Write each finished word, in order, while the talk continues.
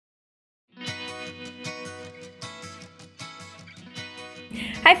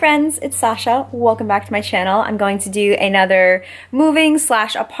Hi friends, it's Sasha. Welcome back to my channel. I'm going to do another moving /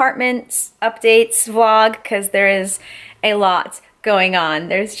 apartments updates vlog because there is a lot going on.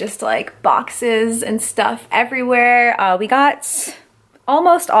 There's just like boxes and stuff everywhere. We got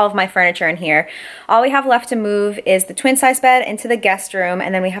almost all of my furniture in here. All we have left to move is the twin size bed into the guest room,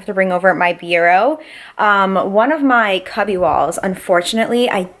 and then we have to bring over my bureau. One of my cubby walls, unfortunately,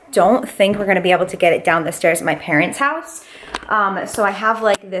 I don't think we're gonna be able to get it down the stairs at my parents' house. So I have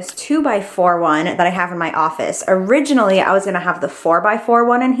like this 2x4 one that I have in my office. Originally, I was gonna have the 4x4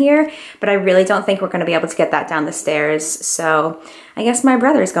 one in here, but I really don't think we're gonna be able to get that down the stairs. So I guess my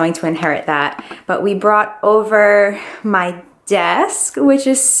brother's going to inherit that. But we brought over my desk, which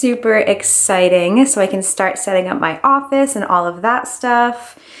is super exciting. So I can start setting up my office and all of that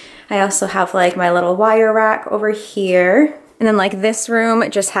stuff. I also have like my little wire rack over here. And then like this room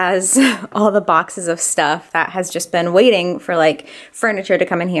just has all the boxes of stuff that has just been waiting for like furniture to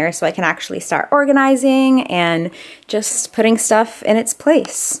come in here so I can actually start organizing and just putting stuff in its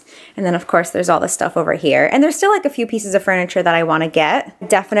place. And then of course there's all the stuff over here. And there's still like a few pieces of furniture that I want to get.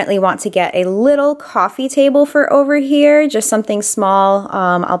 Definitely want to get a little coffee table for over here, just something small.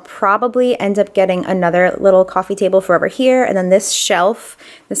 I'll probably end up getting another little coffee table for over here. And then this shelf,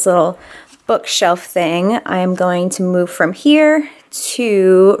 this little bookshelf thing, I am going to move from here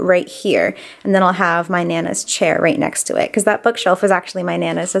to right here, and then I'll have my Nana's chair right next to it because that bookshelf is actually my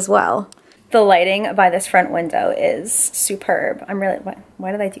Nana's as well. The lighting by this front window is superb. I'm really,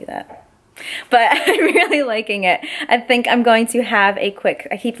 why did I do that? But I'm really liking it. I think I'm going to have a quick,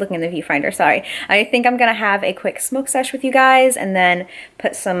 I keep looking in the viewfinder, sorry. I think I'm gonna have a quick smoke sesh with you guys and then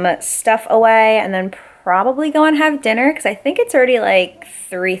put some stuff away and then probably go and have dinner because I think it's already like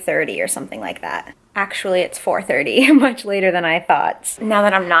 3:30 or something like that. Actually, it's 4:30, much later than I thought. Now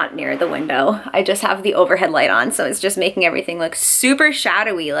that I'm not near the window, I just have the overhead light on, so it's just making everything look super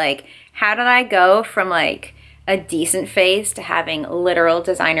shadowy. Like, how did I go from like a decent face to having literal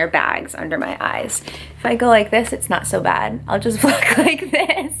designer bags under my eyes? If I go like this, it's not so bad. I'll just look like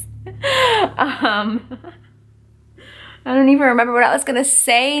this. I don't even remember what I was gonna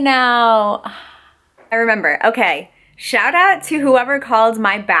say now. I remember, okay. Shout out to whoever called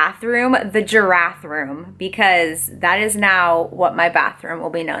my bathroom the giraffe room, because that is now what my bathroom will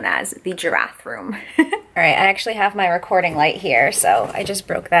be known as, the giraffe room. All right, I actually have my recording light here, so I just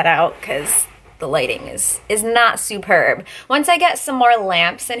broke that out because the lighting is not superb. Once I get some more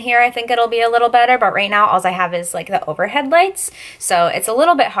lamps in here, I think it'll be a little better, but right now all I have is like the overhead lights, so it's a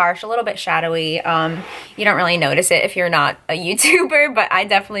little bit harsh, a little bit shadowy. You don't really notice it if you're not a YouTuber, but I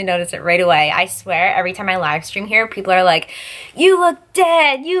definitely notice it right away. I swear, every time I live stream here, people are like, you look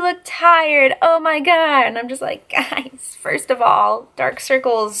dead, you look tired, oh my god, and I'm just like, guys, first of all, dark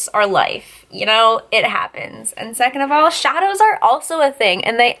circles are life, you know, it happens, and second of all, shadows are also a thing,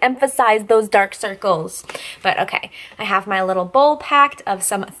 and they emphasize those dark circles. But okay, I have my little bowl packed of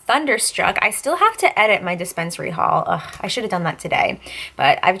some Thunderstruck. I still have to edit my dispensary haul. Ugh, I should have done that today,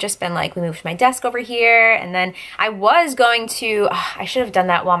 but I've just been like, we moved my desk over here, and then I was going to, I should have done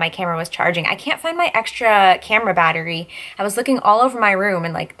that while my camera was charging. I can't find my extra camera battery. I was looking all over my room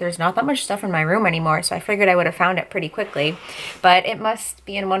and like there's not that much stuff in my room anymore, so I figured I would have found it pretty quickly, but it must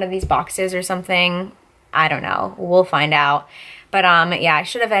be in one of these boxes or something. I don't know, we'll find out. But yeah, I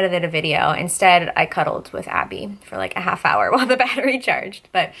should have edited a video. Instead, I cuddled with Abby for like a half hour while the battery charged.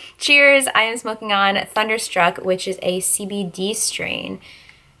 But cheers, I am smoking on Thunderstruck, which is a CBD strain.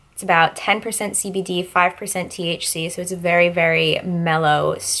 It's about 10% CBD, 5% THC, so it's a very, very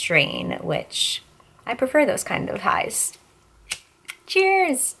mellow strain, which I prefer those kind of highs.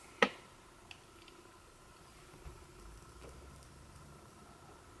 Cheers!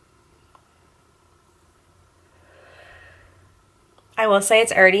 I will say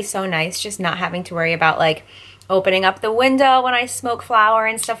it's already so nice just not having to worry about like opening up the window when I smoke flower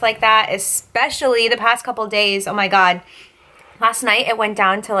and stuff like that, especially the past couple days. Oh my god. Last night it went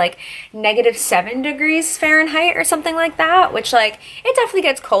down to like -7 degrees Fahrenheit or something like that, which like it definitely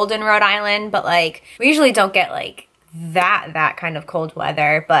gets cold in Rhode Island, but like we usually don't get like that kind of cold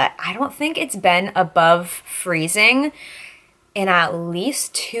weather, but I don't think it's been above freezing in at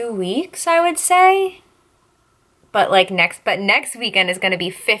least 2 weeks, I would say. But like next weekend is gonna be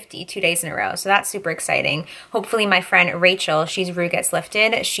 50 2 days in a row. So that's super exciting. Hopefully my friend Rachel, she's Rue Gets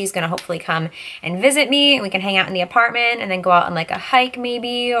Lifted. She's gonna hopefully come and visit me and we can hang out in the apartment and then go out on like a hike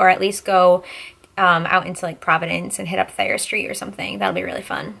maybe, or at least go out into like Providence and hit up Thayer Street or something. That'll be really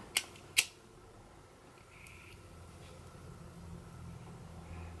fun.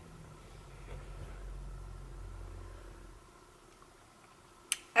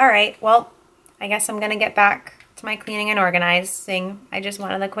 All right, well, I guess I'm gonna get back to my cleaning and organizing. I just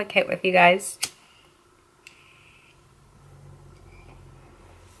wanted a quick hit with you guys.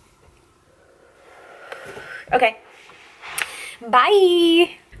 Okay, bye.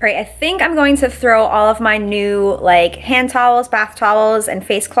 All right, I think I'm going to throw all of my new like hand towels, bath towels, and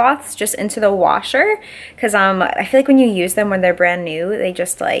face cloths just into the washer because I feel like when you use them when they're brand new, they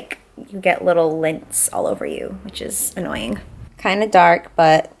just like, you get little lints all over you, which is annoying. Kind of dark,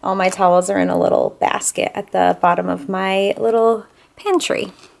 but all my towels are in a little basket at the bottom of my little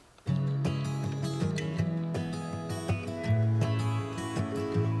pantry.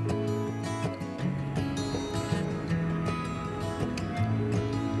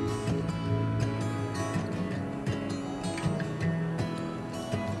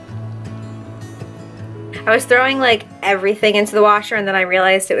 I was throwing like everything into the washer and then I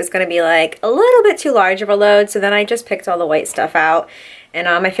realized it was going to be like a little bit too large of a load, so then I just picked all the white stuff out and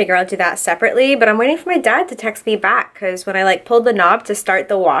I figure I'll do that separately, but I'm waiting for my dad to text me back because when I like pulled the knob to start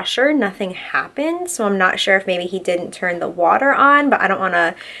the washer, nothing happened, so I'm not sure if maybe he didn't turn the water on, but I don't want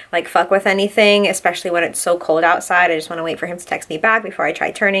to like fuck with anything, especially when it's so cold outside. I just want to wait for him to text me back before I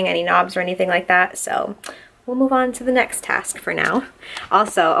try turning any knobs or anything like that, so we'll move on to the next task for now.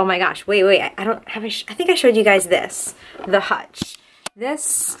 Also, oh my gosh, wait, I don't have I think I showed you guys this, the hutch.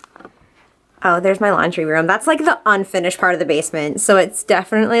 This, oh, there's my laundry room. That's like the unfinished part of the basement, so it's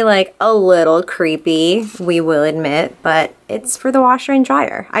definitely like a little creepy, we will admit, but it's for the washer and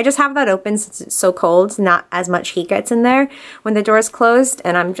dryer. I just have that open since it's so cold, not as much heat gets in there when the door is closed,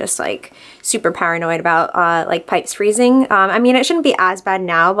 and I'm just like super paranoid about like pipes freezing. I mean, it shouldn't be as bad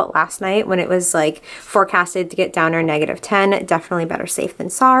now, but last night when it was like forecasted to get down or -10, definitely better safe than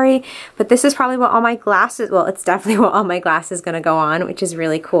sorry. But this is probably what all my glasses, well, it's definitely what all my glass is gonna go on, which is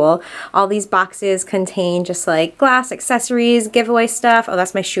really cool. All these boxes contain just like glass accessories, giveaway stuff. Oh,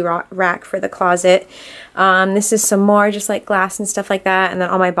 that's my shoe rack for the closet. This is some more just like glass and stuff like that, and then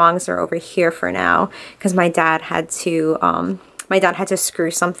all my bongs are over here for now because my dad had to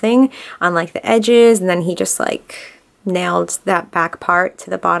screw something on like the edges, and then he just like nailed that back part to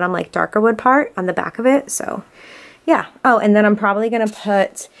the bottom like darker wood part on the back of it, so yeah. Oh, and then I'm probably gonna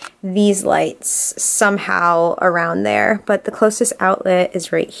put these lights somehow around there, but the closest outlet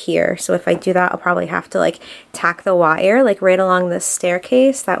is right here, so if I do that I'll probably have to like tack the wire like right along the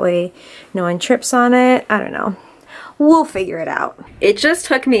staircase, that way no one trips on it. I don't know, we'll figure it out. It just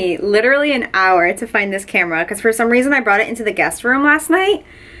took me literally an hour to find this camera because for some reason I brought it into the guest room last night.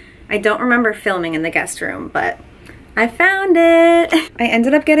 I don't remember filming in the guest room, but I found it. I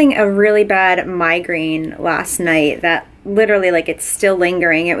ended up getting a really bad migraine last night that literally like it's still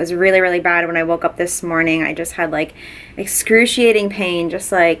lingering. It was really, really bad when I woke up this morning. I just had like excruciating pain,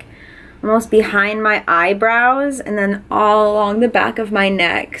 just like almost behind my eyebrows and then all along the back of my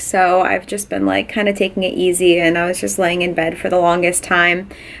neck. So I've just been like kind of taking it easy, and I was just laying in bed for the longest time.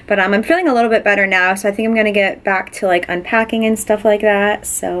 But I'm feeling a little bit better now, so I think I'm gonna get back to like unpacking and stuff like that.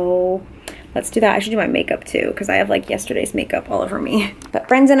 So let's do that. I should do my makeup too because I have like yesterday's makeup all over me. But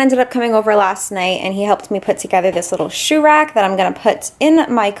Brendan ended up coming over last night and he helped me put together this little shoe rack that I'm gonna put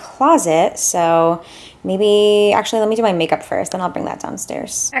in my closet. So maybe, actually let me do my makeup first, then I'll bring that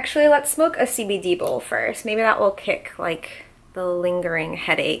downstairs. Actually, let's smoke a CBD bowl first. Maybe that will kick like the lingering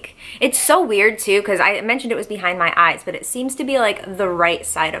headache. It's so weird too because I mentioned it was behind my eyes, but it seems to be like the right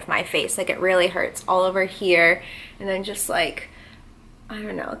side of my face. Like it really hurts all over here and then just like, I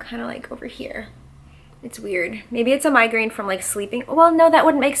don't know, kind of like over here. It's weird. Maybe it's a migraine from like sleeping. Well, no, that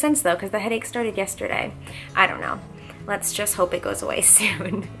wouldn't make sense though because the headache started yesterday. I don't know. Let's just hope it goes away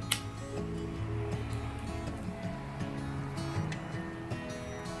soon.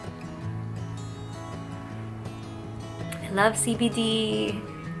 I love CBD.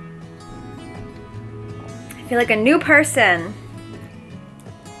 I feel like a new person.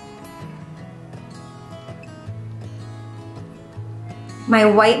 My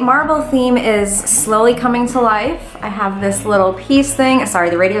white marble theme is slowly coming to life. I have this little piece thing. Sorry,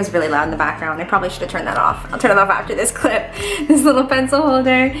 the radio is really loud in the background. I probably should have turned that off. I'll turn it off after this clip. This little pencil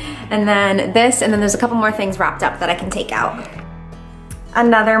holder, and then this, and then there's a couple more things wrapped up that I can take out.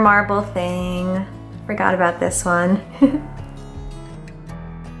 Another marble thing. Forgot about this one.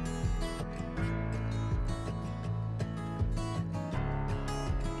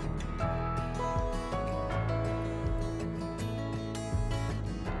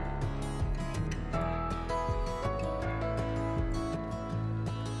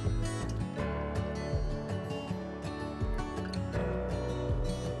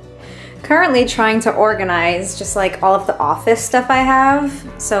 Currently trying to organize just like all of the office stuff I have.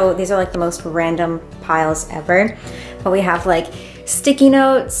 So these are like the most random piles ever. But we have like sticky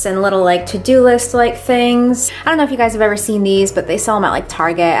notes and little like to-do list like things. I don't know if you guys have ever seen these, but they sell them at like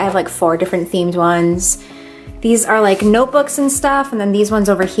Target. I have like 4 different themed ones. These are like notebooks and stuff, and then these ones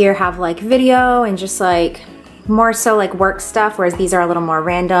over here have like video and just like more so like work stuff, whereas these are a little more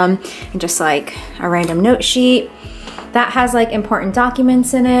random and just like a random note sheet. That has like important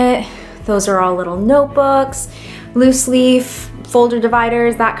documents in it. Those are all little notebooks, loose leaf, folder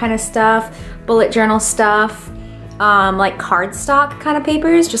dividers, that kind of stuff, bullet journal stuff, like cardstock kind of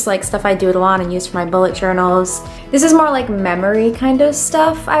papers, just like stuff I doodle on and use for my bullet journals. This is more like memory kind of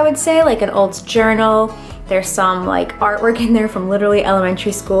stuff, I would say, like an old journal. There's some like artwork in there from literally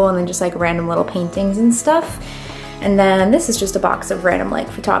elementary school, and then just like random little paintings and stuff. And then this is just a box of random like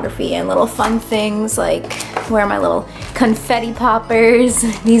photography and little fun things, like where are my little confetti poppers,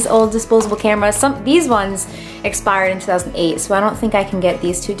 these old disposable cameras. These ones expired in 2008, so I don't think I can get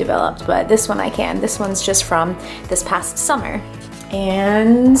these 2 developed, but this one I can. This one's just from this past summer.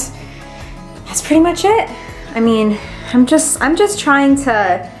 And that's pretty much it. I mean, I'm just trying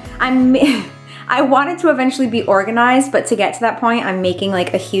to, I wanted to eventually be organized, but to get to that point, I'm making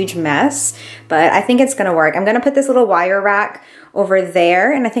like a huge mess, but I think it's gonna work. I'm gonna put this little wire rack over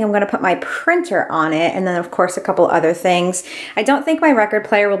there, and I think I'm gonna put my printer on it, and then of course a couple other things. I don't think my record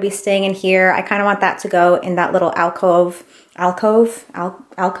player will be staying in here. I kind of want that to go in that little alcove,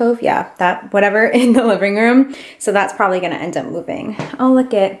 yeah, that whatever, in the living room. So that's probably gonna end up moving. Oh,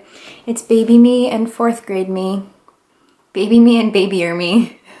 look it's baby me and 4th grade me. Baby me and babyer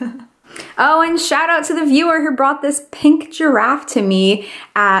me. Oh, and shout out to the viewer who brought this pink giraffe to me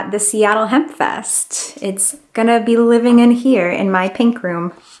at the Seattle Hemp Fest. It's gonna be living in here in my pink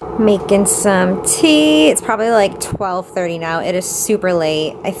room. Making some tea. It's probably like 12:30 now. It is super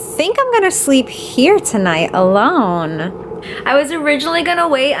late. I think I'm gonna sleep here tonight alone. I was originally gonna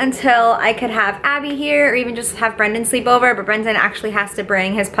wait until I could have Abby here or even just have Brendan sleep over, but Brendan actually has to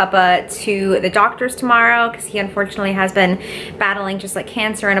bring his puppa to the doctors tomorrow because he unfortunately has been battling just like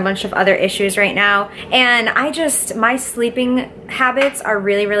cancer and a bunch of other issues right now. And my sleeping habits are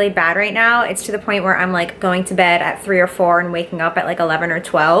really, really bad right now. It's to the point where I'm like going to bed at 3 or 4 and waking up at like 11 or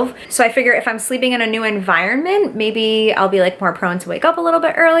 12. So I figure if I'm sleeping in a new environment, maybe I'll be like more prone to wake up a little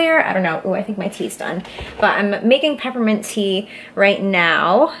bit earlier. I don't know. Oh, I think my tea's done. But I'm making peppermint tea right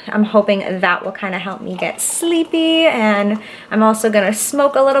now. I'm hoping that will kind of help me get sleepy, and I'm also gonna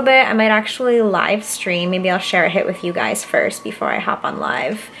smoke a little bit. I might actually live stream. Maybe I'll share a hit with you guys first before I hop on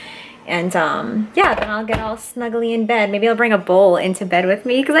live. And yeah, then I'll get all snuggly in bed. Maybe I'll bring a bowl into bed with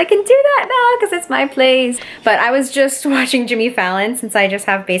me because I can do that now because it's my place. But I was just watching Jimmy Fallon since I just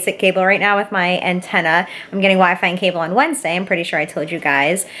have basic cable right now with my antenna. I'm getting Wi-Fi and cable on Wednesday. I'm pretty sure I told you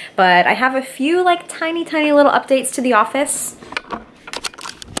guys. But I have a few like tiny little updates to the office.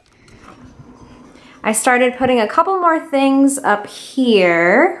 I started putting a couple more things up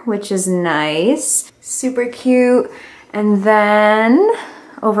here, which is nice. Super cute. And then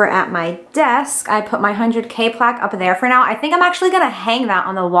over at my desk, I put my 100K plaque up there for now. I think I'm actually gonna hang that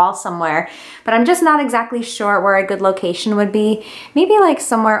on the wall somewhere, but I'm just not exactly sure where a good location would be. Maybe like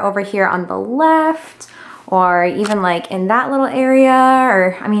somewhere over here on the left, or even like in that little area,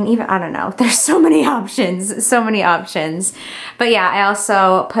 or I mean, even, I don't know. There's so many options, so many options. But yeah, I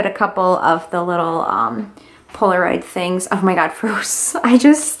also put a couple of the little Polaroid things. Oh my God, Bruce. I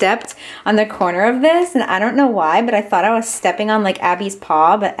just stepped on the corner of this and I don't know why, but I thought I was stepping on like Abby's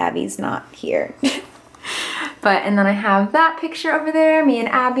paw, but Abby's not here. And then I have that picture over there, me and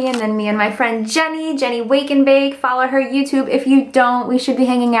Abby, and then me and my friend Jenny Wake and Bake. Follow her YouTube. If you don't, we should be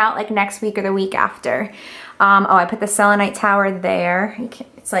hanging out like next week or the week after. Oh, I put the selenite tower there.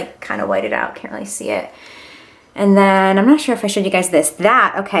 It's like kind of whited out, can't really see it. And then, I'm not sure if I showed you guys this.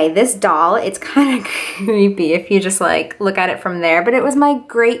 Okay, this doll, it's kind of creepy if you just like look at it from there, but it was my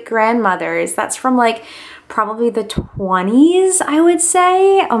great-grandmother's. That's from like probably the 20s, I would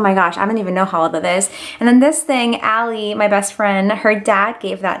say. Oh my gosh, I don't even know how old it is. And then this thing, Allie, my best friend, her dad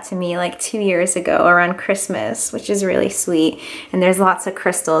gave that to me like 2 years ago around Christmas, which is really sweet. And there's lots of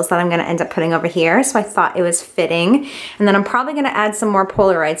crystals that I'm gonna end up putting over here, so I thought it was fitting. And then I'm probably gonna add some more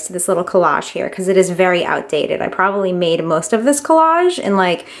Polaroids to this little collage here because it is very outdated. I probably made most of this collage in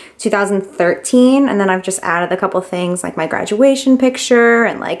like 2013, and then I've just added a couple things like my graduation picture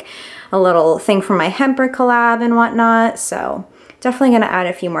and like a little thing from my Hemper collab and whatnot. So definitely gonna add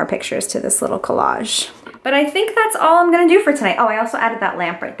a few more pictures to this little collage. But I think that's all I'm gonna do for tonight. Oh, I also added that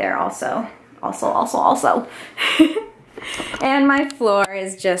lamp right there also. And my floor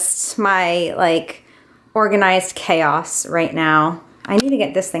is just my like organized chaos right now. I need to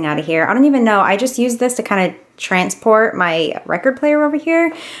get this thing out of here. I don't even know. I just use this to kind of transport my record player over here,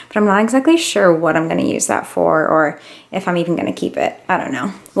 but I'm not exactly sure what I'm gonna use that for or if I'm even gonna keep it. I don't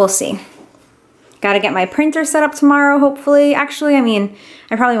know. We'll see. Gotta get my printer set up tomorrow, hopefully. Actually, I mean,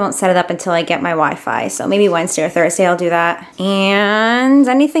 I probably won't set it up until I get my Wi-Fi, so maybe Wednesday or Thursday I'll do that. And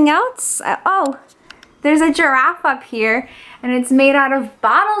anything else? Oh, there's a giraffe up here, and it's made out of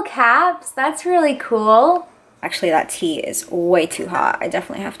bottle caps. That's really cool. Actually, that tea is way too hot. I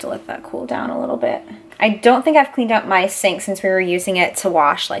definitely have to let that cool down a little bit. I don't think I've cleaned out my sink since we were using it to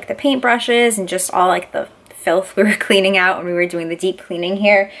wash like the paintbrushes and just all like the filth we were cleaning out when we were doing the deep cleaning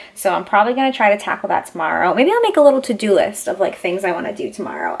here. So I'm probably gonna try to tackle that tomorrow. Maybe I'll make a little to-do list of like things I wanna do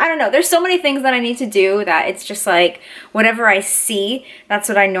tomorrow. I don't know, there's so many things that I need to do that it's just like, whatever I see, that's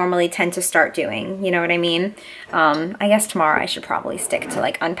what I normally tend to start doing, you know what I mean? I guess tomorrow I should probably stick to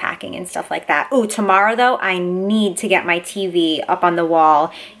like unpacking and stuff like that. Ooh, tomorrow though, I need to get my TV up on the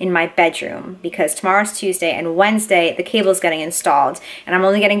wall in my bedroom because tomorrow's Tuesday and Wednesday the cable's getting installed and I'm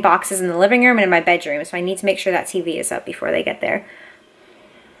only getting boxes in the living room and in my bedroom, so I need to make sure that TV is up before they get there.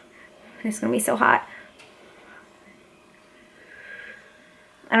 It's gonna be so hot.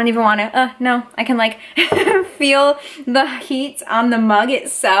 I don't even want to, no, I can like feel the heat on the mug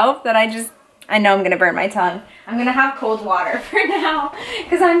itself that I know I'm gonna burn my tongue. I'm gonna have cold water for now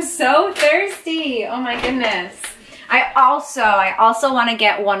because I'm so thirsty. Oh my goodness. I also want to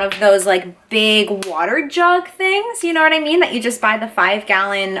get one of those like big water jug things, you know what I mean? That you just buy the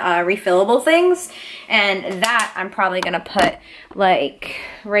 5-gallon refillable things. And that I'm probably gonna put like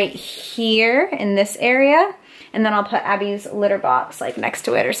right here in this area. And then I'll put Abby's litter box like next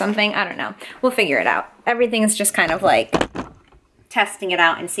to it or something. I don't know. We'll figure it out. Everything's just kind of like testing it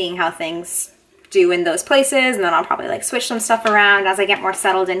out and seeing how things do in those places. And then I'll probably like switch some stuff around as I get more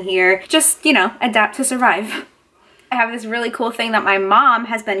settled in here. Just, you know, adapt to survive. I have this really cool thing that my mom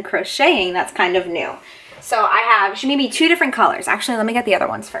has been crocheting that's kind of new. So she made me 2 different colors. Actually, let me get the other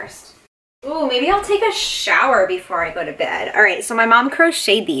ones first. Ooh, maybe I'll take a shower before I go to bed. All right, so my mom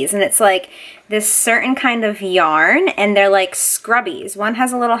crocheted these and it's like this certain kind of yarn and they're like scrubbies. One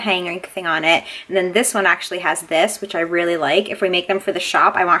has a little hanging thing on it and then this one actually has this, which I really like. If we make them for the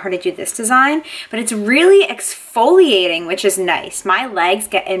shop, I want her to do this design, but it's really exfoliating, which is nice. My legs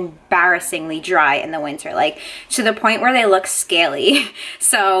get embarrassingly dry in the winter, like to the point where they look scaly.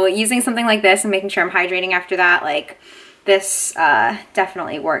 So using something like this and making sure I'm hydrating after that, like this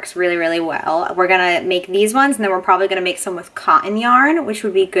definitely works really, really well. We're gonna make these ones and then we're probably gonna make some with cotton yarn, which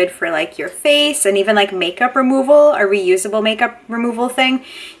would be good for like your face and even like makeup removal, a reusable makeup removal thing.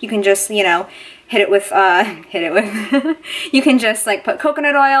 You can just, you know, hit it with, you can just like put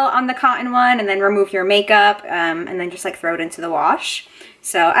coconut oil on the cotton one and then remove your makeup and then just like throw it into the wash.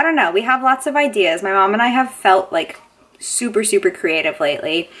 So I don't know, we have lots of ideas. My mom and I have felt like super, super creative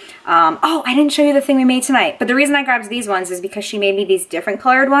lately. Oh, I didn't show you the thing we made tonight, but the reason I grabbed these ones is because she made me these different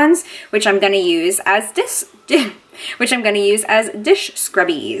colored ones, which I'm gonna use as dish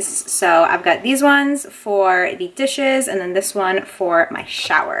scrubbies. So I've got these ones for the dishes and then this one for my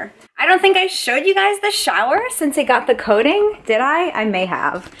shower. I don't think I showed you guys the shower since it got the coating, did I? I may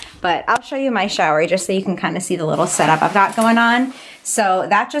have, but I'll show you my shower just so you can kind of see the little setup I've got going on. So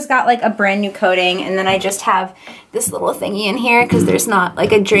that just got like a brand new coating and then I just have this little thingy in here because there's not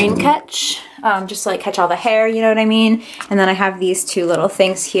like a drain catch, just to like catch all the hair, you know what I mean? And then I have these 2 little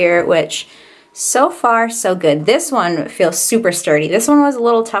things here, which so far so good. This one feels super sturdy. This one was a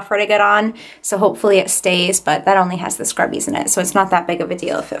little tougher to get on, so hopefully it stays, but that only has the scrubbies in it, so it's not that big of a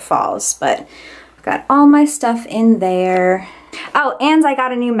deal if it falls. But I've got all my stuff in there. Oh, and I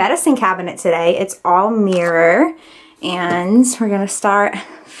got a new medicine cabinet today. It's all mirror, and we're gonna start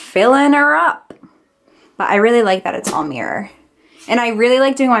filling her up. But I really like that it's all mirror. And I really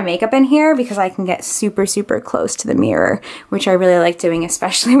like doing my makeup in here because I can get super, super close to the mirror, which I really like doing,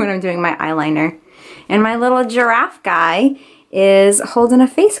 especially when I'm doing my eyeliner. And my little giraffe guy is holding a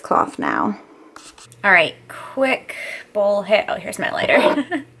face cloth now. All right, quick bowl hit. Oh, here's my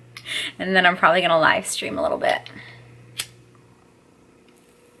lighter. And then I'm probably gonna live stream a little bit.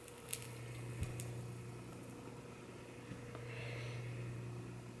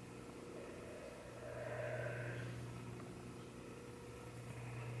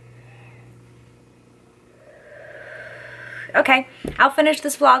 Okay, I'll finish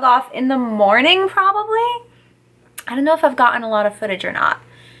this vlog off in the morning probably. I don't know if I've gotten a lot of footage or not.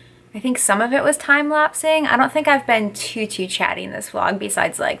 I think some of it was time-lapsing. I don't think I've been too chatty in this vlog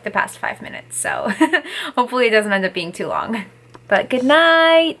besides like the past 5 minutes, so hopefully it doesn't end up being too long. But good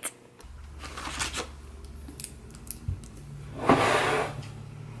night!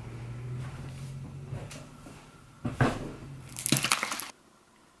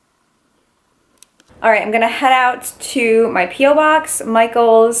 All right, I'm gonna head out to my P.O. box,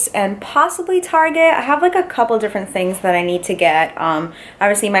 Michael's, and possibly Target. I have like a couple different things that I need to get.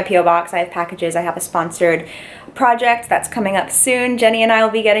 Obviously my P.O. box, I have packages. I have a sponsored project that's coming up soon. Jenny and I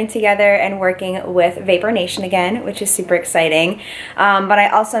will be getting together and working with Vapor Nation again, which is super exciting. But I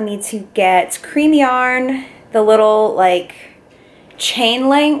also need to get cream yarn, the little like chain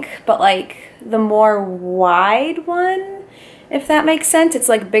link, but like the more wide one, if that makes sense. It's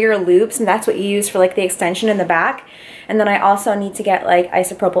like bigger loops, and that's what you use for like the extension in the back. And then I also need to get like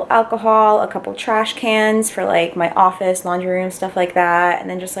isopropyl alcohol, a couple trash cans for like my office, laundry room, stuff like that, and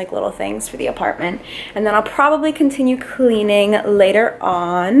then just like little things for the apartment. And then I'll probably continue cleaning later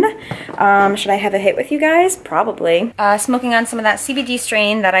on. Should I have a hit with you guys? Probably. Smoking on some of that CBD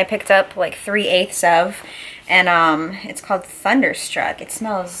strain that I picked up like 3/8 of. And it's called Thunderstruck. It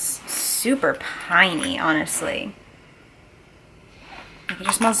smells super piney, honestly. It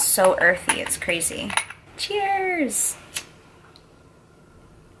just smells so earthy, it's crazy. Cheers!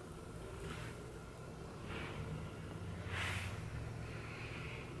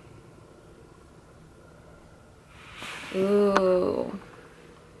 Ooh.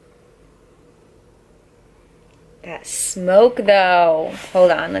 That smoke though.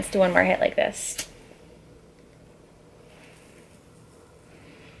 Hold on, let's do one more hit like this.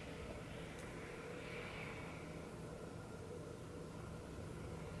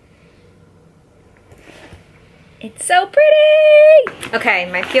 It's so pretty!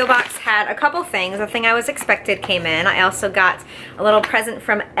 Okay, my P.O. box had a couple things. The thing I was expected came in. I also got a little present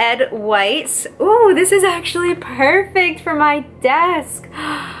from Ed White's. Ooh, this is actually perfect for my desk.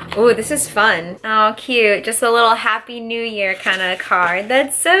 Ooh, this is fun. Oh, cute. Just a little Happy New Year kind of card.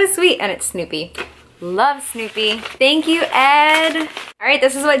 That's so sweet. And it's Snoopy. Love Snoopy. Thank you, Ed. All right,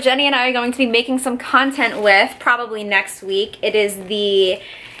 this is what Jenny and I are going to be making some content with probably next week. It is the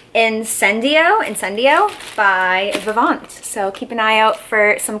Incendio by Vivant. So keep an eye out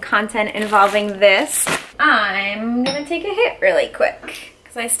for some content involving this. I'm gonna take a hit really quick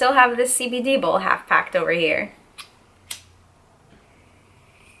because I still have this CBD bowl half packed over here.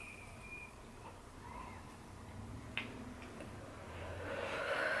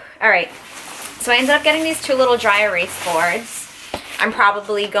 All right, so I ended up getting these two little dry erase boards. I'm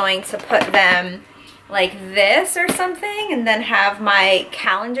probably going to put them like this or something, and then have my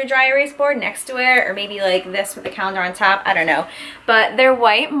calendar dry erase board next to it, or maybe like this with the calendar on top, I don't know. But they're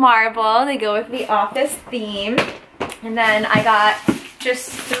white marble, they go with the office theme. And then I got just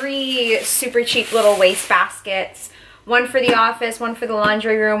 3 super cheap little waste baskets. One for the office, one for the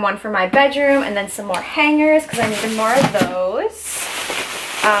laundry room, one for my bedroom, and then some more hangers because I needed more of those.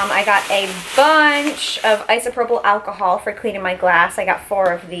 I got a bunch of isopropyl alcohol for cleaning my glass. I got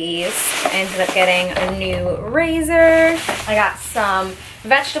 4 of these. I ended up getting a new razor. I got some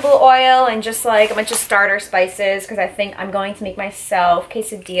vegetable oil and just like a bunch of starter spices because I think I'm going to make myself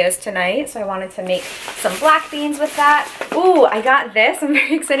quesadillas tonight. So I wanted to make some black beans with that. Ooh, I got this. I'm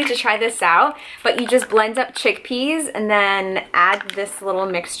very excited to try this out. But you just blend up chickpeas and then add this little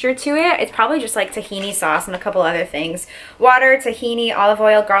mixture to it. It's probably just like tahini sauce and a couple other things. Water, tahini, olive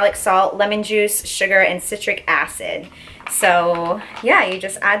oil, garlic salt, lemon juice, sugar, and citric acid. So yeah, you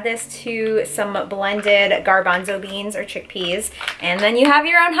just add this to some blended garbanzo beans or chickpeas, and then you have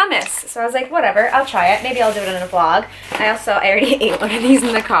your own hummus. So I was like, whatever, I'll try it. Maybe I'll do it in a vlog. I already ate one of these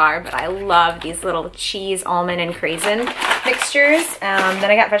in the car, but I love these little cheese, almond, and craisin mixtures. Then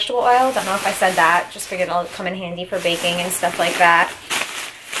I got vegetable oil. Don't know if I said that. Just figured it'll come in handy for baking and stuff like that.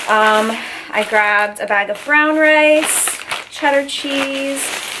 I grabbed a bag of brown rice, cheddar cheese,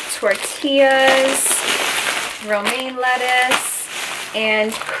 tortillas, romaine lettuce,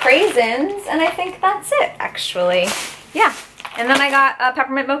 and craisins, and I think that's it, actually. Yeah. And then I got a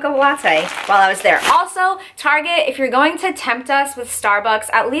peppermint mocha latte while I was there. Also, Target, if you're going to tempt us with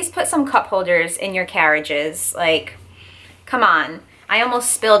Starbucks, at least put some cup holders in your carriages. Like, come on. I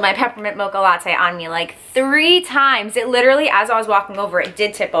almost spilled my peppermint mocha latte on me like 3 times. It literally, as I was walking over, it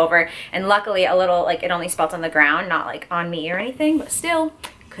did tip over, and luckily a little, like, it only spilled on the ground, not like on me or anything, but still,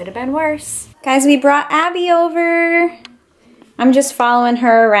 could have been worse. Guys, we brought Abby over. I'm just following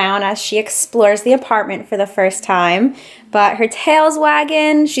her around as she explores the apartment for the first time. But her tail's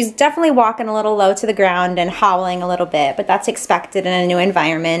wagging. She's definitely walking a little low to the ground and howling a little bit, but that's expected in a new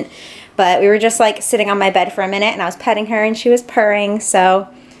environment. But we were just like sitting on my bed for a minute and I was petting her and she was purring. So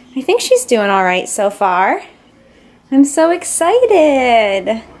I think she's doing all right so far. I'm so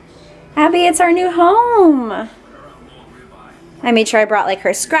excited. Abby, it's our new home. I made sure I brought like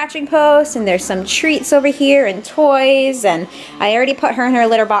her scratching post, and there's some treats over here and toys, and I already put her in her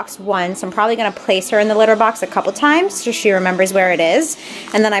litter box once. I'm probably gonna place her in the litter box a couple times so she remembers where it is.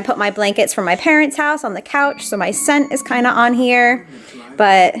 And then I put my blankets from my parents' house on the couch, so my scent is kind of on here.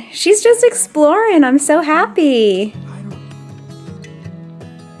 But she's just exploring. I'm so happy.